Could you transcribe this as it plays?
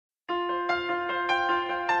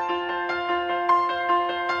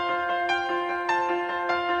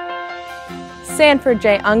Sanford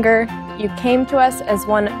J. Ungar, you came to us as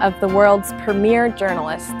one of the world's premier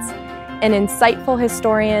journalists, an insightful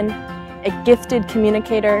historian, a gifted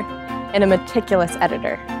communicator, and a meticulous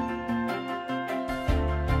editor.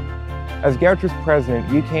 As Goucher's president,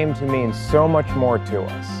 you came to mean so much more to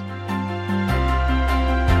us.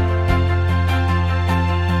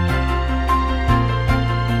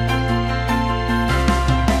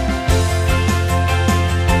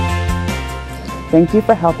 Thank you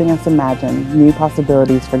for helping us imagine new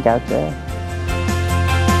possibilities for Goucher.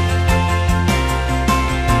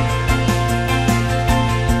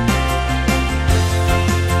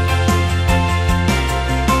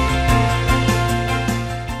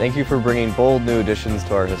 Thank you for bringing bold new additions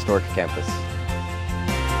to our historic campus.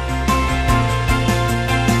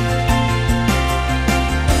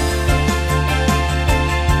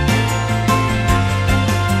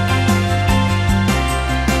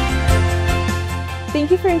 Thank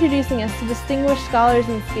you for introducing us to distinguished scholars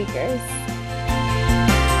and speakers.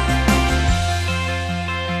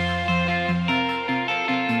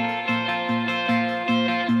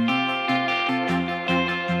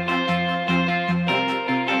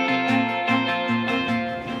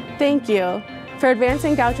 Thank you for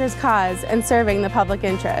advancing Goucher's cause and serving the public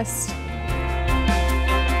interest.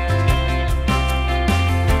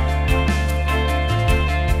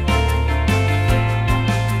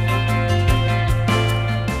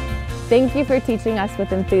 Thank you for teaching us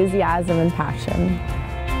with enthusiasm and passion.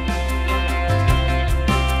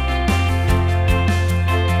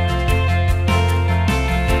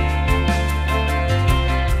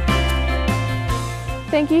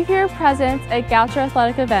 Thank you for your presence at Goucher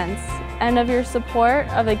athletic events and of your support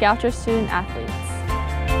of the Goucher student athletes.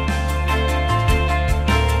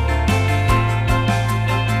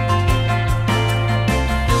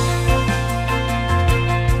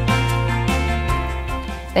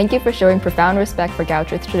 Thank you for showing profound respect for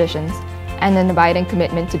Goucher's traditions and an abiding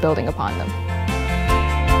commitment to building upon them.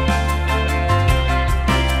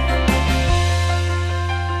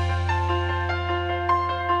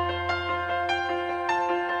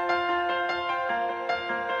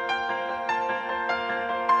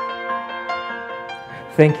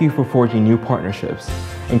 Thank you for forging new partnerships,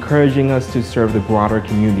 encouraging us to serve the broader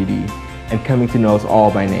community, and coming to know us all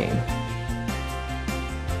by name.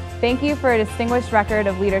 Thank you for a distinguished record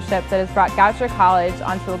of leadership that has brought Goucher College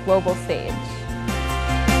onto a global stage.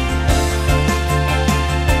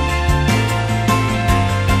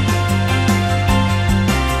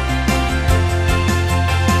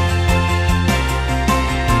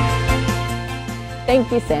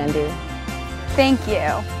 Thank you, Sandy. Thank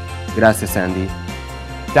you. Gracias, Sandy.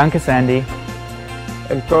 Danke, Sandy.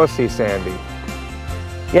 And Kosi, Sandy.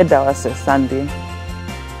 Yadawase, Sandy.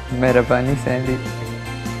 Merabani, Sandy.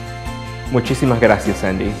 Muchísimas gracias,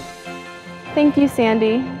 Sandy. Thank you,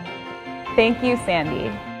 Sandy. Thank you, Sandy.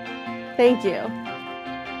 Thank you.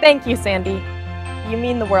 Thank you, Sandy. You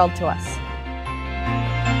mean the world to us.